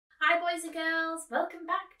boys and girls, welcome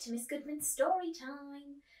back to Miss Goodman's story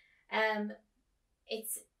time.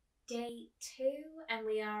 It's day 2 and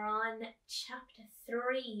we are on chapter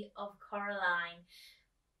 3 of Coraline.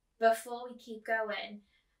 Before we keep going,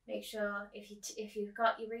 make sure if you've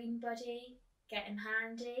got your reading buddy, get him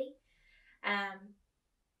handy.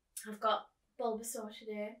 I've got Bulbasaur to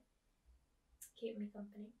do, keep me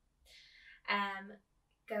company.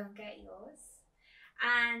 Go and get yours.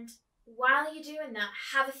 And while you're doing that,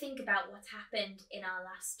 have a think about what's happened in our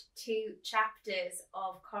last 2 chapters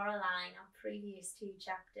of Coraline, our previous 2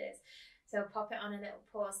 chapters. So pop it on a little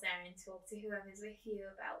pause there and talk to whoever's with you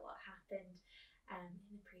about what happened in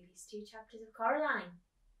the previous 2 chapters of Coraline.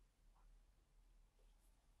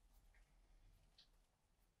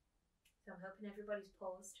 So I'm hoping everybody's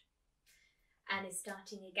paused and is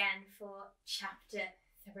starting again for chapter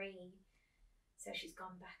 3. So she's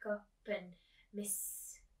gone back up and Miss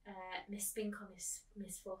Spink or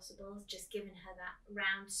Miss Forcible has just given her that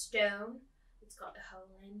round stone. It's got a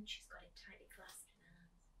hole in. She's got it tightly clasped in her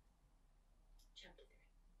hands. Chapter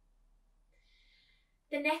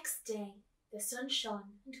 3. The next day, the sun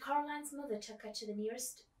shone and Coraline's mother took her to the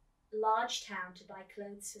nearest large town to buy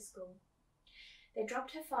clothes for school. They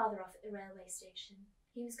dropped her father off at the railway station.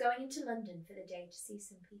 He was going into London for the day to see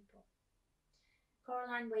some people.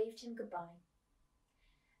 Coraline waved him goodbye.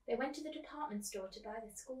 They went to the department store to buy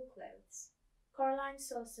their school clothes. Coraline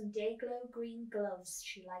saw some Day-Glow green gloves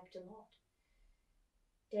she liked a lot.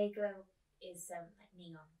 Day-Glow is like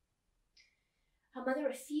neon. Her mother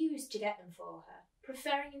refused to get them for her,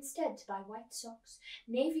 preferring instead to buy white socks,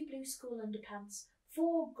 navy blue school underpants,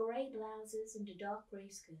 4 grey blouses and a dark grey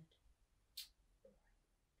skirt.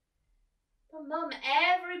 But Mum,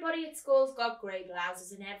 everybody at school's got grey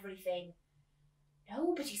blouses and everything.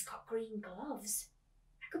 Nobody's got green gloves.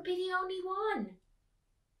 I could be the only one.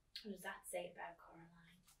 What does that say about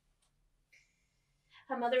Coraline?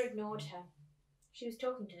 Her mother ignored her. She was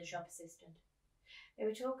talking to the shop assistant. They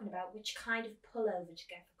were talking about which kind of pullover to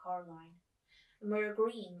get for Coraline, and were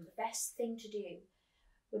agreeing the best thing to do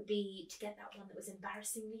would be to get that one that was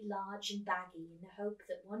embarrassingly large and baggy in the hope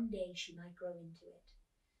that one day she might grow into it.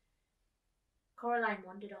 Coraline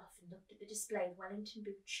wandered off and looked at the display of Wellington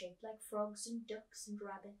boots shaped like frogs and ducks and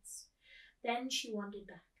rabbits. Then she wandered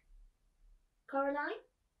back. Coraline?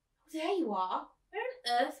 Oh, there you are.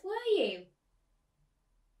 Where on earth were you?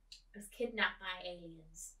 I was kidnapped by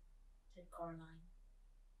aliens, said Coraline.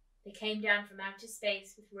 They came down from outer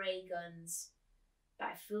space with ray guns, but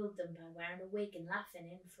I fooled them by wearing a wig and laughing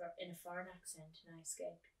in a foreign accent, and I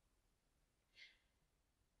escaped.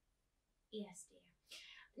 Yes, dear.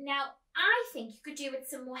 Now, I think you could do with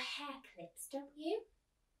some more hair clips, don't you?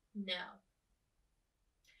 No.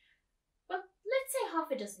 Well, let's say half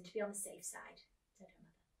a dozen to be on the safe side, said her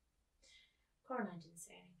mother. Coraline didn't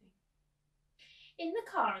say anything. In the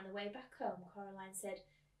car on the way back home, Coraline said,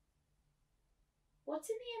 "What's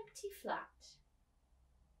in the empty flat?"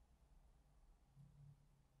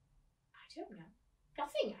 "I don't know.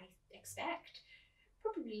 Nothing, I expect.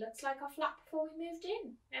 Probably looks like our flat before we moved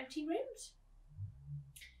in. Empty rooms."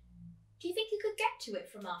 "Do you think you could get to it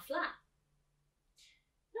from our flat?"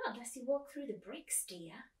 "Not unless you walk through the bricks,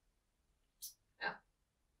 dear." Oh.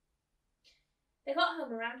 They got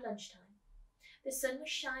home around lunchtime. The sun was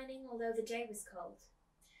shining, although the day was cold.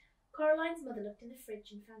 Coraline's mother looked in the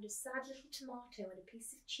fridge and found a sad little tomato and a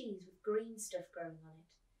piece of cheese with green stuff growing on it.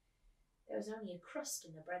 There was only a crust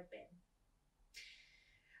in the bread bin.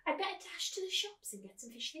 "I'd better dash to the shops and get some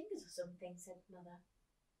fish fingers or something," said Mother.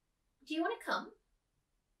 "Do you want to come?"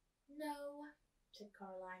 "No," said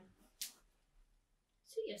Coraline.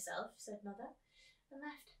 "Suit yourself," said Mother, and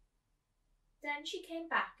left. Then she came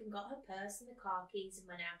back and got her purse and the car keys and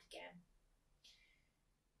went out again.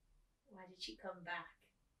 Why did she come back?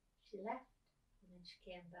 She left and then she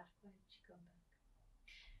came back. Why did she come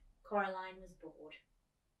back? Coraline was bored.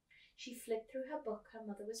 She flipped through her book her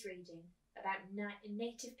mother was reading about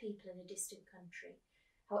native people in a distant country.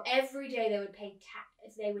 How every day they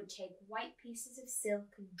would take white pieces of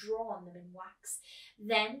silk and draw on them in wax,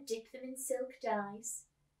 then dip them in silk dyes,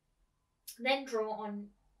 then draw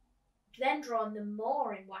on them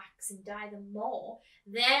more in wax and dye them more,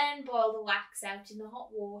 then boil the wax out in the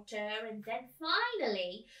hot water, and then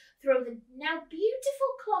finally throw the now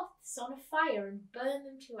beautiful cloths on a fire and burn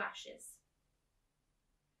them to ashes.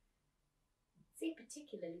 It seemed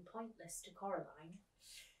particularly pointless to Coraline,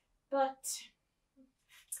 but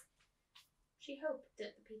she hoped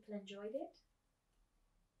that the people enjoyed it.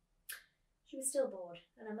 She was still bored,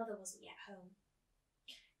 and her mother wasn't yet home.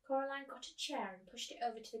 Coraline got a chair and pushed it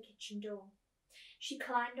over to the kitchen door. She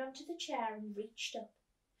climbed onto the chair and reached up.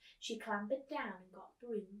 She clambered down and got a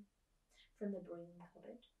broom. from the broom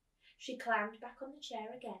cupboard. She climbed back on the chair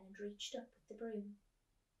again and reached up with the broom.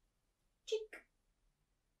 Chick!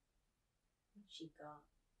 What she got?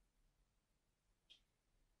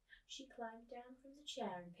 She climbed down from the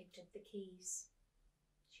chair and picked up the keys.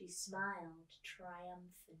 She smiled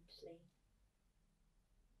triumphantly.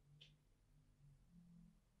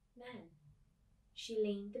 Then she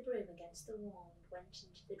leaned the broom against the wall and went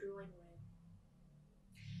into the drawing room.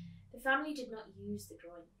 The family did not use the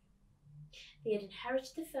drawing room. They had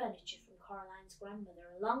inherited the furniture from Coraline's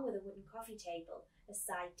grandmother, along with a wooden coffee table, a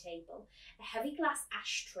side table, a heavy glass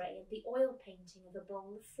ashtray, and the oil painting of a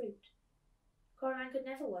bowl of fruit. Coraline could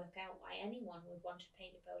never work out why anyone would want to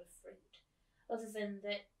paint a bowl of fruit, other than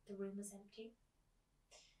that the room was empty.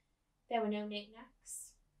 There were no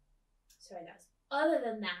knickknacks. Other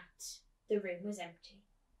than that, the room was empty.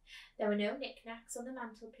 There were no knickknacks on the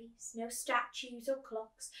mantelpiece, no statues or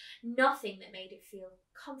clocks, nothing that made it feel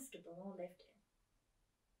comfortable or lived in.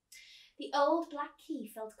 The old black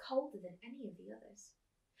key felt colder than any of the others.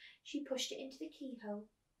 She pushed it into the keyhole.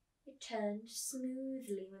 It turned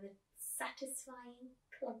smoothly with a satisfying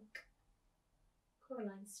clunk.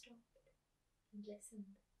 Coraline stopped and listened.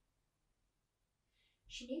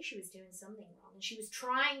 She knew she was doing something wrong, and she was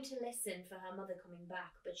trying to listen for her mother coming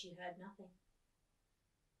back, but she heard nothing.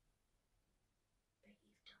 But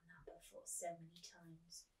you've done that before so many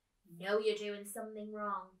times. You know you're doing something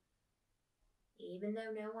wrong. Even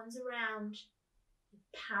though no one's around, you're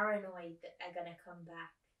paranoid that they're going to come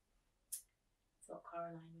back. That's what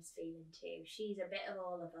Coraline was feeling too. She's a bit of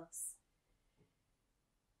all of us.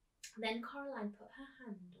 Then Coraline put her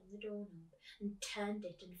hand on the doorknob and turned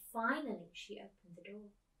it, and finally she opened the door.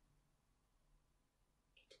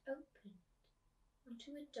 It opened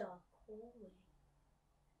onto a dark hallway.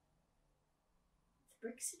 The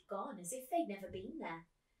bricks had gone, as if they'd never been there.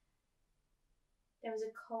 There was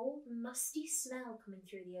a cold, musty smell coming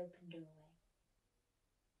through the open doorway.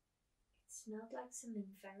 It smelled like something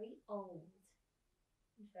very old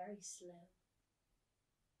and very slow.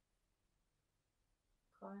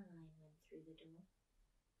 Coraline went through the door.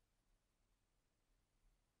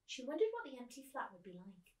 She wondered what the empty flat would be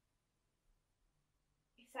like,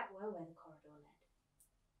 if that were where the corridor led.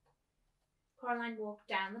 Coraline walked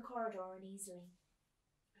down the corridor uneasily.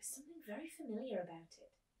 There was something very familiar about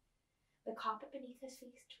it. The carpet beneath her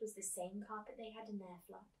feet was the same carpet they had in their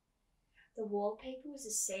flat. The wallpaper was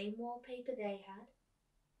the same wallpaper they had.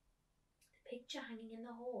 The picture hanging in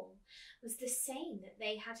the hall was the same that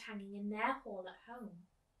they had hanging in their hall at home.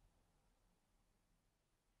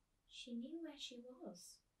 She knew where she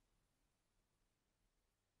was.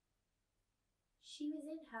 She was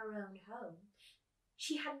in her own home.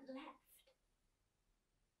 She hadn't left.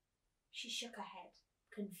 She shook her head,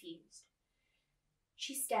 confused.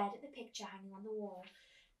 She stared at the picture hanging on the wall.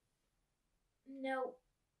 No,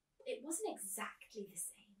 it wasn't exactly the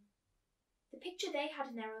same. The picture they had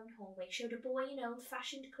in their own hallway showed a boy in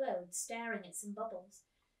old-fashioned clothes staring at some bubbles.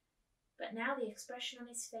 But now the expression on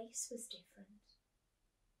his face was different.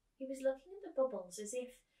 He was looking at the bubbles as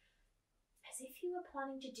if he were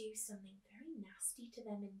planning to do something very nasty to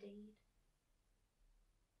them indeed.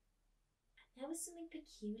 And there was something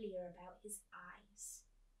peculiar about his eyes.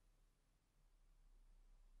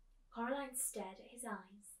 Coraline stared at his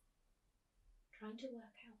eyes, trying to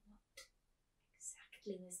work out what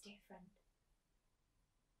exactly was different.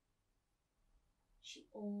 She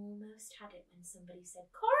almost had it when somebody said,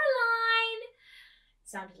 "Coraline!" It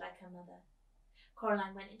sounded like her mother.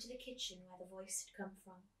 Coraline went into the kitchen where the voice had come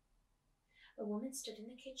from. A woman stood in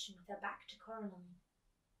the kitchen with her back to Coraline.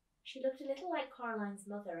 She looked a little like Coraline's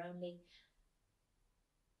mother, only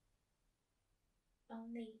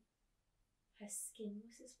her skin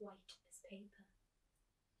was as white as paper.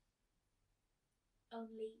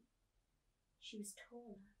 Only she was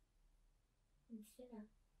taller and thinner.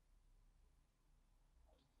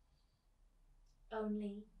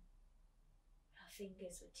 Only her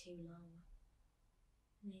fingers were too long.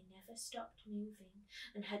 They never stopped moving,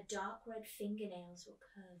 and her dark red fingernails were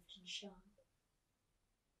curved and sharp.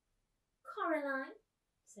 "Coraline,"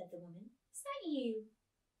 said the woman, "is that you?"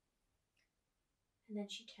 And then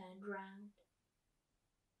she turned round.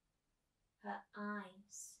 Her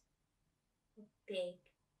eyes were big,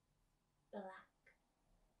 black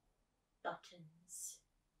buttons.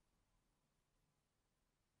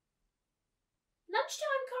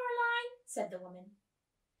 "Lunchtime, Coraline," said the woman.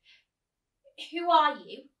 "Who are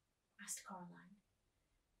you?" asked Coraline.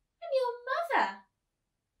 "I'm your mother."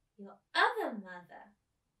 "Your other mother,"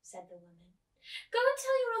 said the woman. "Go and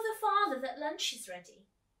tell your other father that lunch is ready."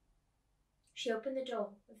 She opened the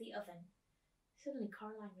door of the oven. Suddenly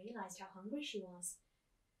Coraline realised how hungry she was.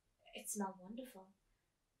 It smelled wonderful.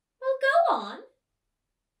 Well, go on.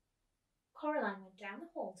 Coraline went down the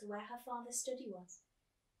hall to where her father's study was.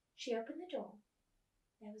 She opened the door.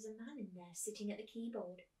 There was a man in there sitting at the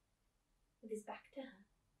keyboard, with his back to her.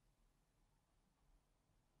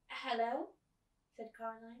 Hello, said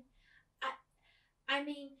Coraline. I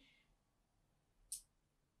mean,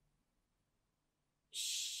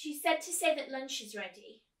 she said to say that lunch is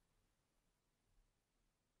ready.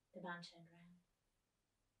 The man turned round.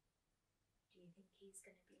 Do you think he's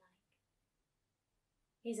going to be like?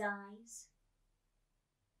 His eyes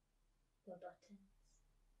were buttons,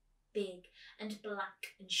 big and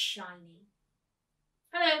black and shiny.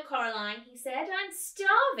 Hello, Coraline, he said. I'm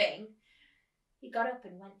starving. He got up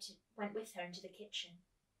and went with her into the kitchen.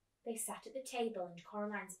 They sat at the table and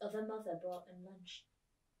Coraline's other mother brought them lunch.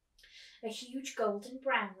 A huge golden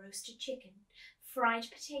brown roasted chicken, fried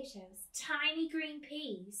potatoes, tiny green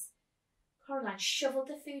peas. Coraline shoveled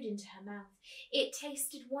the food into her mouth. It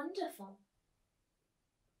tasted wonderful.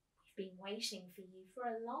 We've been waiting for you for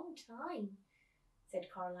a long time,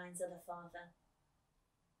 said Coraline's other father.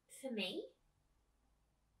 For me?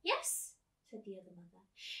 Yes, said the other mother.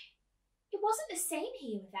 It wasn't the same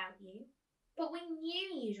here without you, but we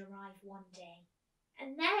knew you'd arrive one day,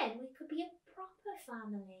 and then we could be a proper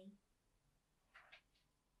family.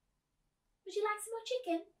 Would you like some more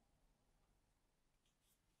chicken?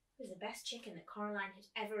 It was the best chicken that Coraline had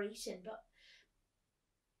ever eaten, but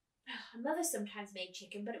her mother sometimes made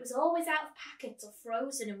chicken, but it was always out of packets or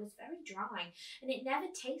frozen and was very dry, and it never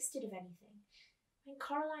tasted of anything. When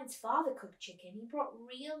Coraline's father cooked chicken, he brought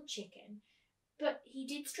real chicken, but he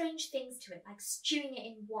did strange things to it, like stewing it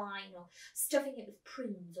in wine or stuffing it with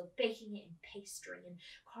prunes or baking it in pastry, and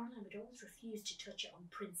Coraline would always refuse to touch it on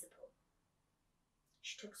principle.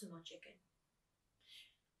 She took some more chicken.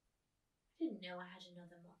 I didn't know I had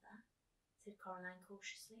another mother, said Coraline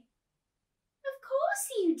cautiously. Of course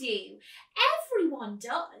you do. Everyone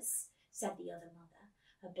does, said the other mother,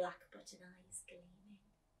 her black button eyes gleaming.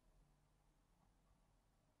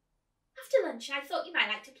 After lunch, I thought you might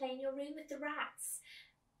like to play in your room with the rats.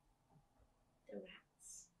 The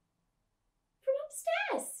rats? From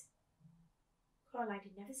upstairs. Coraline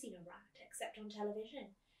had never seen a rat except on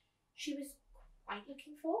television. She was quite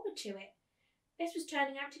looking forward to it. This was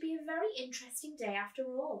turning out to be a very interesting day after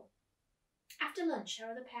all. After lunch, her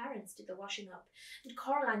other parents did the washing up, and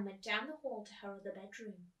Coraline went down the hall to her other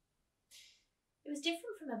bedroom. It was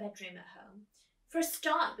different from her bedroom at home. For a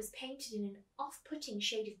start, it was painted in an off-putting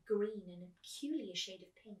shade of green and a peculiar shade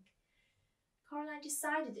of pink. Coraline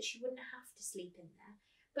decided that she wouldn't have to sleep in there,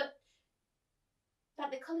 but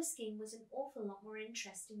that the colour scheme was an awful lot more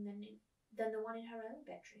interesting than the one in her own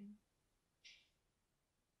bedroom.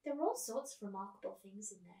 There were all sorts of remarkable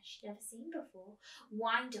things in there she'd never seen before.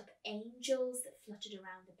 Wind-up angels that fluttered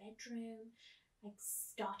around the bedroom, like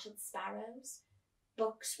startled sparrows.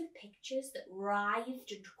 Books with pictures that writhed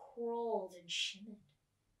and crawled and shimmered.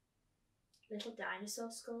 Little dinosaur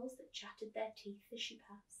skulls that chattered their teeth as she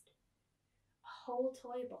passed. A whole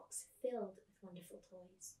toy box filled with wonderful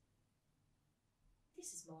toys.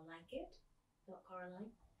 This is more like it, thought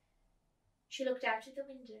Coraline. She looked out of the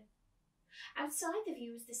window. Outside, the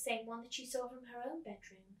view was the same one that she saw from her own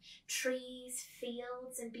bedroom. Trees,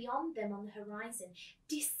 fields, and beyond them on the horizon,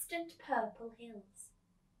 distant purple hills.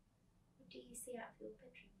 What do you see out of your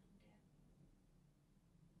bedroom window?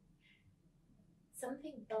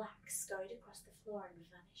 Something black scurried across the floor and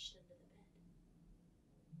vanished under the bed.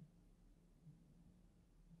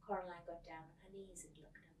 Coraline got down on her knees and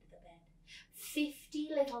looked under the bed. 50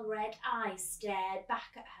 little red eyes stared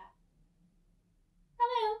back at her.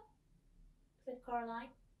 Hello, said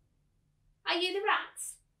Coraline. Are you the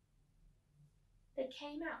rats? They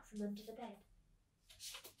came out from under the bed,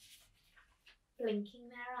 blinking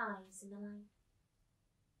their eyes in the light.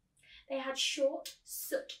 They had short,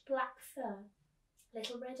 soot-black fur,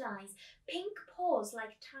 little red eyes, pink paws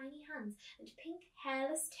like tiny hands, and pink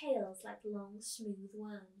hairless tails like long, smooth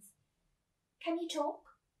worms. Can you talk?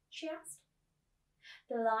 She asked.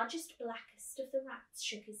 The largest, blackest of the rats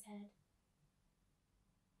shook his head.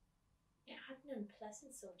 It had an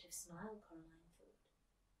unpleasant sort of smile, Coraline thought.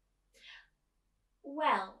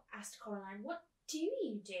 Well, asked Coraline, what do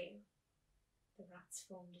you do? The rats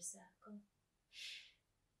formed a circle.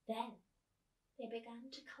 Then they began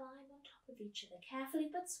to climb on top of each other, carefully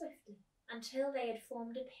but swiftly, until they had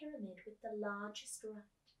formed a pyramid with the largest rat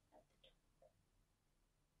at the top.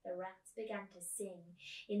 The rats began to sing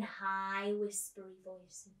in high, whispery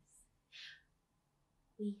voices.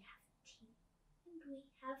 We have teeth and we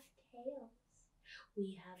have tails.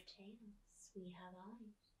 We have tails, we have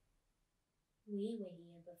eyes. We were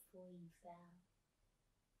here before you fell.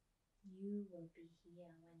 you will be here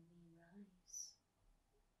when we rise.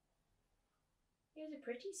 It was a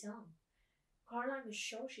pretty song. Coraline was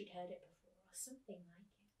sure she'd heard it before, or something like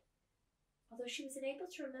it, although she was unable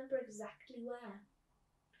to remember exactly where.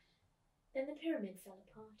 Then the pyramid fell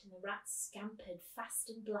apart and the rats scampered fast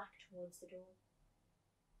and black towards the door.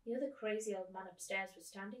 The other crazy old man upstairs was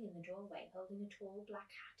standing in the doorway, holding a tall black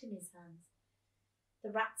hat in his hands. The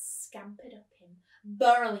rats scampered up him,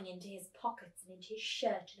 burrowing into his pockets and into his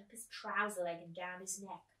shirt and up his trouser leg and down his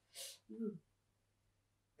neck. Ooh.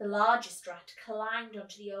 The largest rat climbed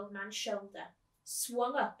onto the old man's shoulder,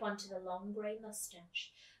 swung up onto the long grey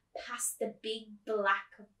moustache, past the big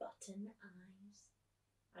black button eyes,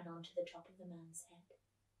 and onto the top of the man's head.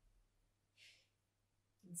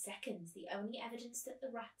 In seconds, the only evidence that the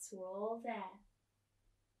rats were all there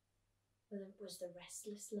was the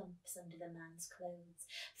restless lumps under the man's clothes,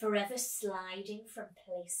 forever sliding from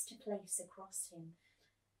place to place across him.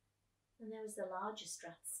 And there was the largest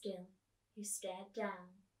rat still, who stared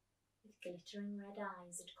down with glittering red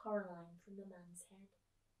eyes at Coraline from the man's head.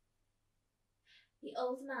 The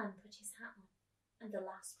old man put his hat on, and the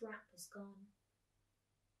last rat was gone.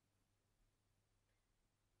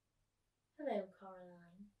 "Hello,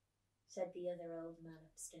 Coraline," said the other old man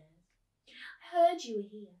upstairs. "I heard you were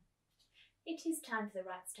here. It is time for the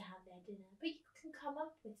rats to have their dinner, but you can come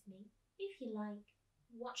up with me, if you like,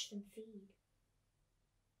 and watch them feed."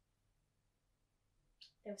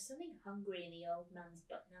 There was something hungry in the old man's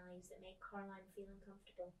button eyes that made Coraline feel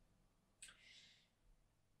uncomfortable.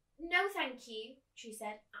 "No, thank you," she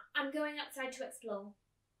said. "I'm going outside to explore."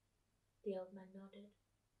 The old man nodded.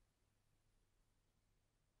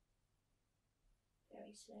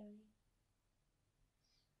 Very slowly.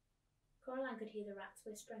 Coraline could hear the rats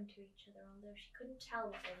whispering to each other, although she couldn't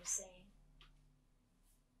tell what they were saying.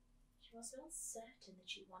 She was not certain that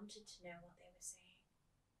she wanted to know what they were saying.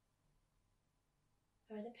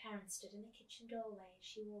 Her other parents stood in the kitchen doorway as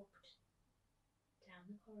she walked down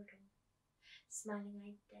the corridor, smiling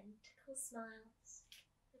identical smiles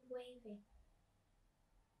and waving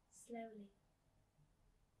slowly.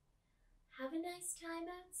 "Have a nice time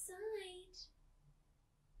outside,"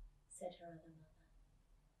 said her other mother.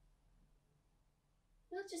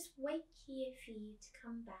 "We'll just wait here for you to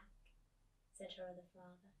come back," said her other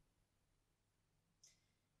father.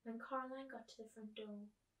 When Coraline got to the front door,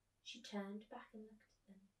 she turned back and looked at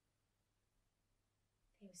them.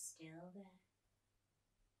 They were still there,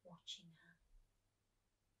 watching her,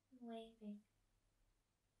 and waving,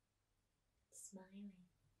 and smiling.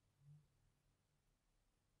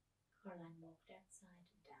 Coraline walked outside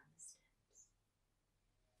and down the steps.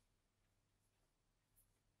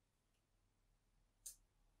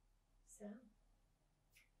 So,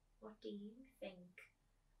 what do you think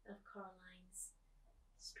of Coraline's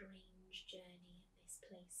strange journey in this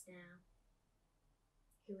place now?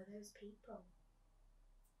 Who are those people?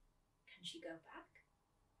 Can she go back?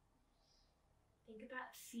 Think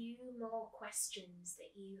about a few more questions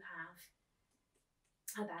that you have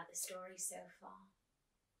about the story so far.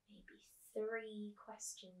 Maybe 3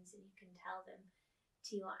 questions, and you can tell them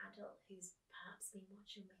to your adult who's perhaps been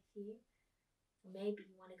watching with you. Or maybe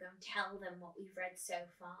you want to go and tell them what we've read so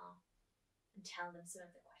far and tell them some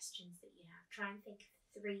of the questions that you have. Try and think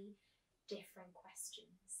of 3 different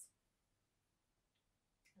questions.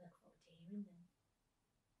 I look forward to hearing them.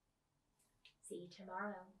 See you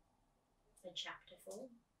tomorrow for chapter 4.